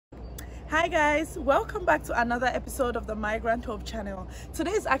Hi guys, welcome back to another episode of the Migrant Hope channel.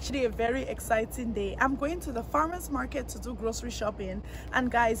 Today is actually a very exciting day. I'm going to the farmers market to do grocery shopping, and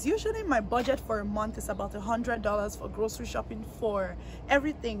guys, usually my budget for a month is about $100 for grocery shopping for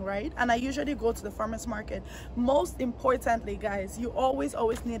everything, right? And I usually go to the farmers market. Most importantly guys, you always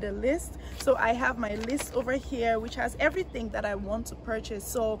need a list. So I have my list over here which has everything that I want to purchase.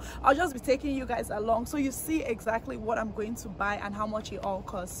 So I'll just be taking you guys along so you see exactly what I'm going to buy and how much it all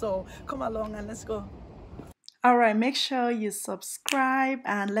costs. So come along and let's go. All right, make sure you subscribe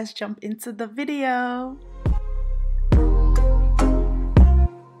and let's jump into the video.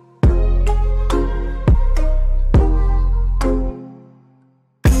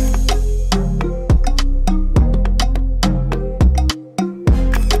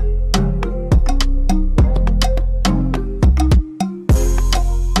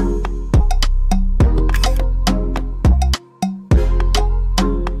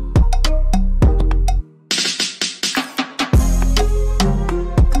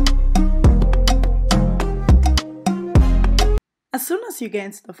 As soon as you get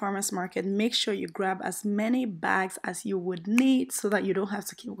into the farmers market, make sure you grab as many bags as you would need so that you don't have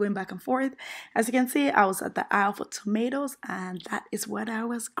to keep going back and forth. As you can see, I was at the aisle for tomatoes and that is what I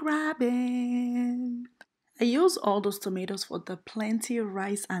was grabbing. I use all those tomatoes for the plenty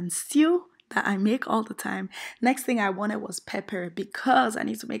rice and stew that I make all the time. Next thing I wanted was pepper because I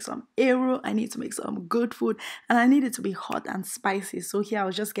need to make some arrow, I need to make some good food, and I need it to be hot and spicy. So here I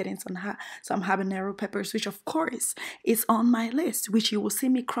was just getting some habanero peppers, which of course is on my list, which you will see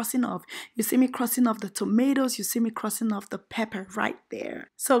me crossing off. You see me crossing off the tomatoes, you see me crossing off the pepper right there.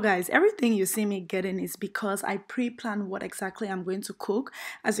 So guys, everything you see me getting is because I pre-plan what exactly I'm going to cook.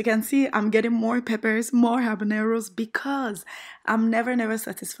 As you can see, I'm getting more peppers, more habaneros because I'm never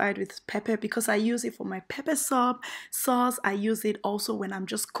satisfied with pepper because I use it for my pepper sauce. I use it also when I'm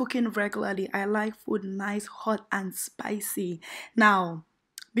just cooking regularly. I like food nice, hot and spicy. Now,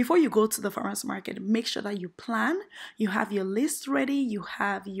 before you go to the farmers market, make sure that you plan, you have your list ready, you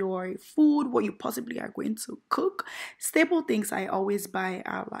have your food, what you possibly are going to cook. Staple things I always buy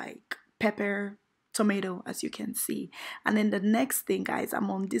are like pepper, tomato, as you can see. And then the next thing guys,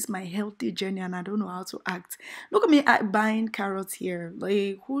 I'm on this my healthy journey and I don't know how to act. Look at me buying carrots here.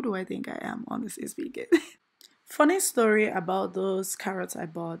 Like, who do I think I am, honestly speaking? Funny story about those carrots I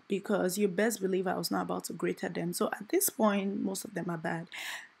bought, because you best believe I was not about to grate them. So at this point, most of them are bad.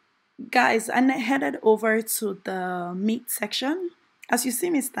 Guys, I headed over to the meat section. As you see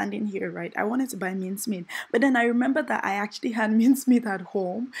me standing here, right, I wanted to buy mincemeat, but then I remember that I actually had mincemeat at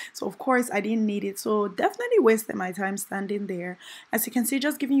home, so of course I didn't need it, so definitely wasted my time standing there. As you can see,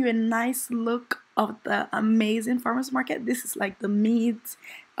 just giving you a nice look of the amazing farmers market. This is like the meat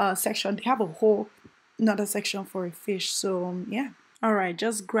section. They have a whole another section for fish, so yeah. All right,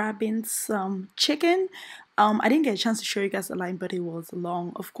 just grabbing some chicken. I didn't get a chance to show you guys the line, but it was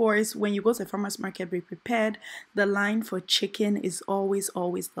long. Of course, when you go to the farmers market, be prepared. The line for chicken is always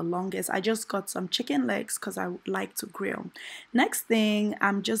the longest. I just got some chicken legs because I like to grill. Next thing,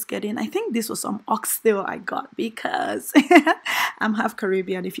 I'm just getting, I think this was some oxtail I got because I'm half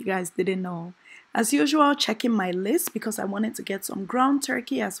Caribbean, if you guys didn't know. As usual, checking my list because I wanted to get some ground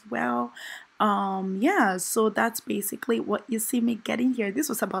turkey as well. Yeah, so that's basically what you see me getting here. This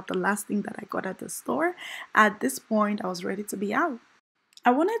was about the last thing that I got at the store. At this point, I was ready to be out.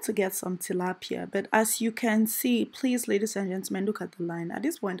 I wanted to get some tilapia, but as you can see, please, ladies and gentlemen, look at the line. At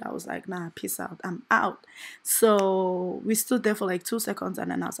this point, I was like, nah, peace out, I'm out. So we stood there for like 2 seconds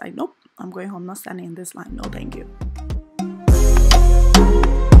and then I was like, nope, I'm going home, not standing in this line, no thank you.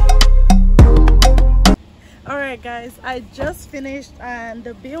 Alright guys, I just finished and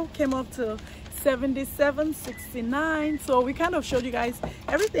the bill came up to $77.69. So we kind of showed you guys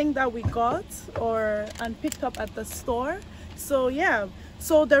everything that we got and picked up at the store. So yeah,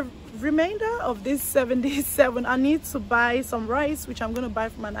 so the remainder of this 77, I need to buy some rice, which I'm going to buy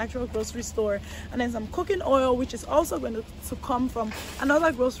from an actual grocery store, and then some cooking oil, which is also going to come from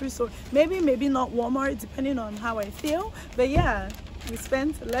another grocery store. Maybe not Walmart, depending on how I feel. But yeah, we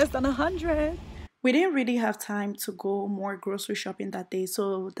spent less than 100. We didn't really have time to go more grocery shopping that day,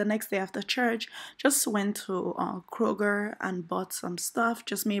 so the next day after church, just went to Kroger and bought some stuff.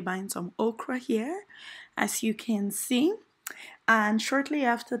 Just me buying some okra here, as you can see. And shortly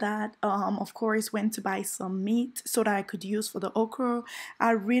after that, of course, went to buy some meat so that I could use for the okra.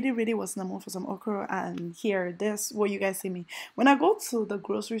 I really was in the mood for some okra, and here, this what you guys see me. When I go to the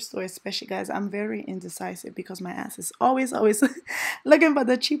grocery store, especially guys, I'm very indecisive because my ass is always looking for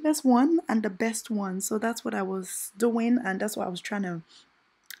the cheapest one and the best one. So that's what I was doing, and that's what I was trying to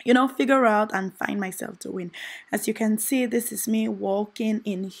figure out and find myself doing. As you can see, this is me walking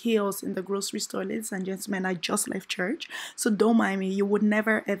in heels in the grocery store, ladies and gentlemen. I just left church, so don't mind me. You would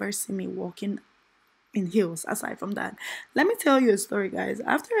never ever see me walking in heels. Aside from that, let me tell you a story, guys.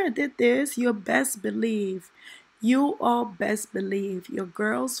 After I did this, you all best believe your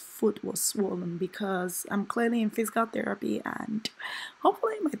girl's foot was swollen, because I'm clearly in physical therapy, and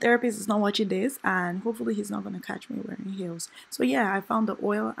hopefully my therapist is not watching this, and hopefully he's not going to catch me wearing heels. So yeah, I found the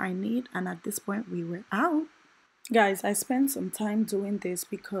oil I need, and at this point we were out. Guys, I spent some time doing this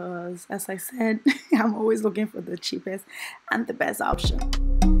because, as I said, I'm always looking for the cheapest and the best option.